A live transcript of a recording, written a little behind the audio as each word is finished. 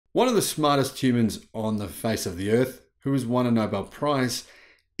One of the smartest humans on the face of the earth, who has won a Nobel Prize,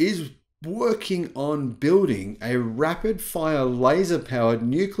 is working on building a rapid-fire laser-powered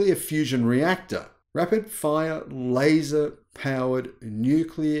nuclear fusion reactor. Rapid-fire laser-powered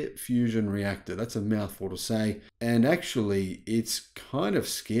nuclear fusion reactor. That's a mouthful to say, and actually it's kind of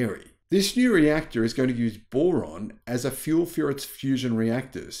scary. This new reactor is going to use boron as a fuel for its fusion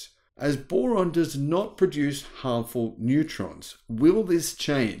reactors, as boron does not produce harmful neutrons. Will this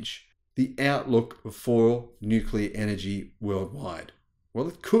change the outlook for nuclear energy worldwide? Well,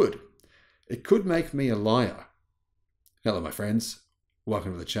 it could. It could make me a liar. Hello, my friends.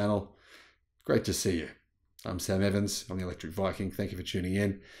 Welcome to the channel. Great to see you. I'm Sam Evans. I'm the Electric Viking. Thank you for tuning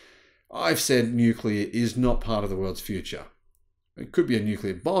in. I've said nuclear is not part of the world's future. It could be a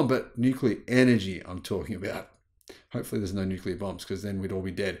nuclear bomb, but nuclear energy I'm talking about. Hopefully there's no nuclear bombs, because then we'd all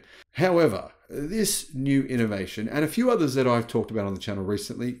be dead. However, this new innovation and a few others that I've talked about on the channel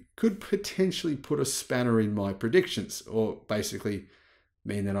recently could potentially put a spanner in my predictions, or basically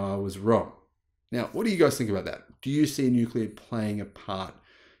mean that I was wrong. Now, what do you guys think about that? Do you see nuclear playing a part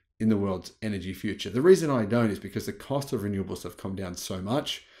in the world's energy future? The reason I don't is because the cost of renewables have come down so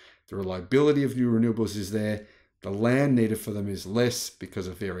much. The reliability of new renewables is there. The land needed for them is less because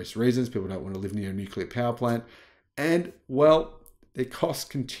of various reasons. People don't want to live near a nuclear power plant. And, well, their costs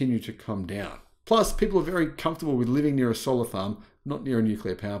continue to come down. Plus, people are very comfortable with living near a solar farm, not near a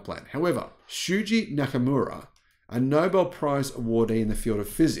nuclear power plant. However, Shuji Nakamura, a Nobel Prize awardee in the field of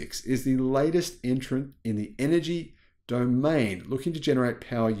physics, is the latest entrant in the energy domain looking to generate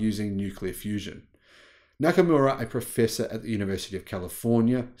power using nuclear fusion. Nakamura, a professor at the University of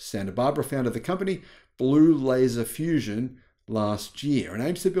California, Santa Barbara, founded the company Blue Laser Fusion last year and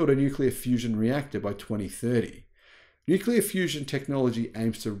aims to build a nuclear fusion reactor by 2030. Nuclear fusion technology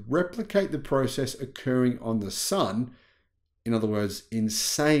aims to replicate the process occurring on the sun, in other words,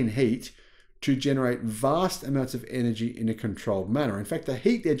 insane heat, to generate vast amounts of energy in a controlled manner. In fact, the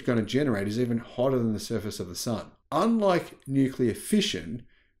heat they're going to generate is even hotter than the surface of the sun. Unlike nuclear fission,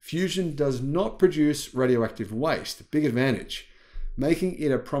 fusion does not produce radioactive waste, big advantage, making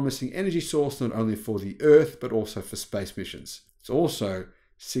it a promising energy source not only for the Earth, but also for space missions. It's also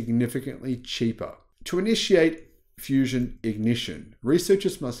significantly cheaper. To initiate fusion ignition,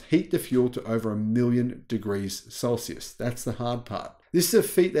 researchers must heat the fuel to over 1 million degrees Celsius. That's the hard part. This is a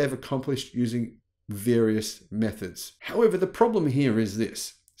feat they have accomplished using various methods. However, the problem here is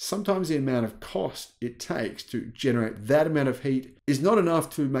this. Sometimes the amount of cost it takes to generate that amount of heat is not enough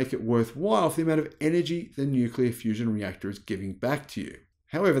to make it worthwhile for the amount of energy the nuclear fusion reactor is giving back to you.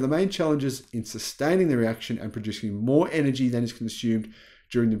 However, the main challenges in sustaining the reaction and producing more energy than is consumed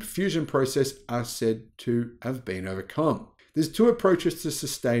during the fusion process are said to have been overcome. There's two approaches to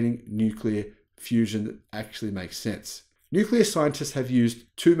sustaining nuclear fusion that actually make sense. Nuclear scientists have used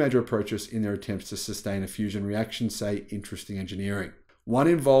two major approaches in their attempts to sustain a fusion reaction, say interesting engineering. One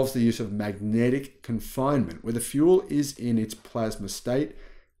involves the use of magnetic confinement, where the fuel is in its plasma state,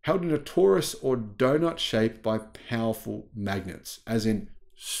 held in a torus or donut shape by powerful magnets, as in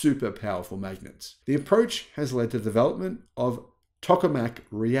super powerful magnets. The approach has led to the development of tokamak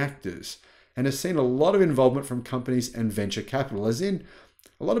reactors and has seen a lot of involvement from companies and venture capital, as in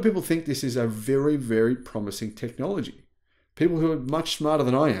a lot of people think this is a very, very promising technology. People who are much smarter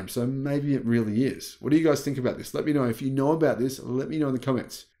than I am, so maybe it really is. What do you guys think about this? Let me know. If you know about this, let me know in the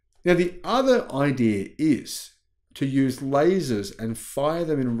comments. Now, the other idea is to use lasers and fire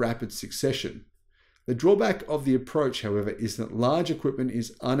them in rapid succession. The drawback of the approach, however, is that large equipment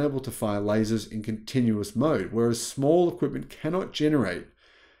is unable to fire lasers in continuous mode, whereas small equipment cannot generate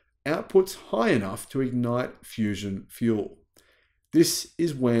outputs high enough to ignite fusion fuel. This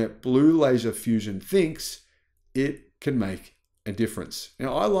is where Blue Laser Fusion thinks it can make a difference.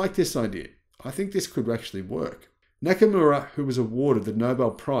 Now, I like this idea. I think this could actually work. Nakamura, who was awarded the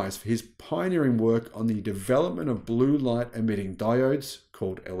Nobel Prize for his pioneering work on the development of blue light emitting diodes,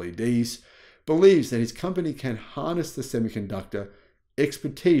 called LEDs, believes that his company can harness the semiconductor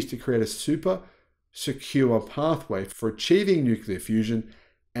expertise to create a super secure pathway for achieving nuclear fusion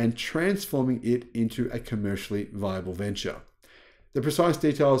and transforming it into a commercially viable venture. The precise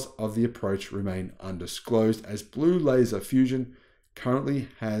details of the approach remain undisclosed, as Blue Laser Fusion currently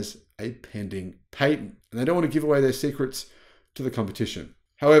has a pending patent, and they don't want to give away their secrets to the competition.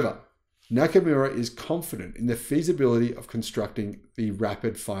 However, Nakamura is confident in the feasibility of constructing the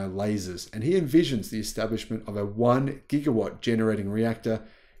rapid-fire lasers, and he envisions the establishment of a 1 gigawatt generating reactor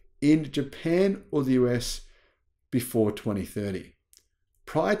in Japan or the US before 2030.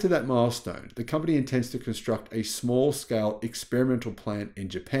 Prior to that milestone, the company intends to construct a small-scale experimental plant in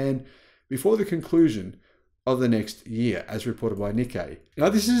Japan before the conclusion of the next year, as reported by Nikkei. Now,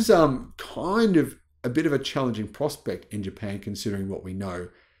 this is kind of a bit of a challenging prospect in Japan, considering what we know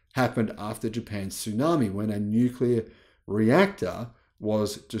happened after Japan's tsunami, when a nuclear reactor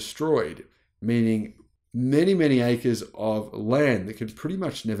was destroyed, meaning many acres of land that could pretty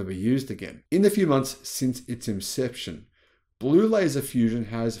much never be used again. In the few months since its inception, blue laser fusion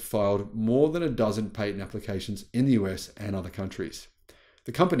has filed more than a dozen patent applications in the US and other countries.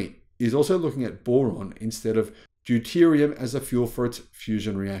 The company is also looking at boron instead of deuterium as a fuel for its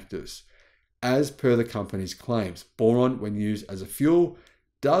fusion reactors. As per the company's claims, boron, when used as a fuel,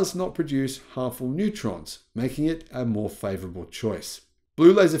 does not produce harmful neutrons, making it a more favorable choice.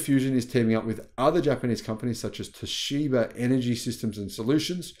 Blue Laser Fusion is teaming up with other Japanese companies such as Toshiba Energy Systems and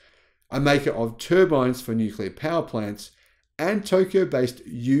Solutions, a maker of turbines for nuclear power plants, and Tokyo-based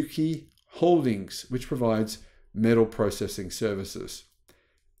Yuki Holdings, which provides metal processing services.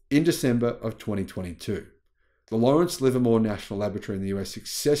 In December of 2022, the Lawrence Livermore National Laboratory in the US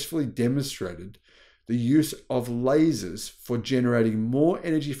successfully demonstrated the use of lasers for generating more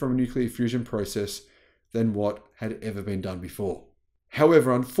energy from a nuclear fusion process than what had ever been done before.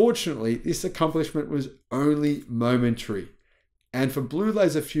 However, unfortunately, this accomplishment was only momentary, and for blue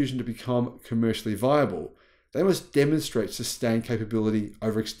laser fusion to become commercially viable, they must demonstrate sustained capability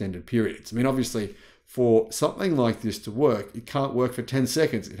over extended periods. I mean, obviously, for something like this to work, it can't work for 10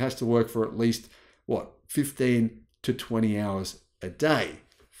 seconds. It has to work for at least, 15 to 20 hours a day.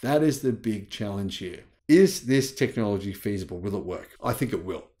 That is the big challenge here. Is this technology feasible? Will it work? I think it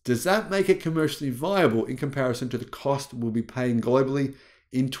will. Does that make it commercially viable in comparison to the cost we'll be paying globally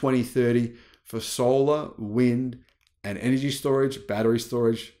in 2030 for solar, wind, and energy storage, battery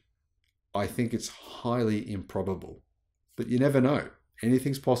storage? I think it's highly improbable, but you never know.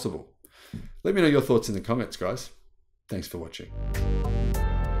 Anything's possible. Let me know your thoughts in the comments, guys. Thanks for watching.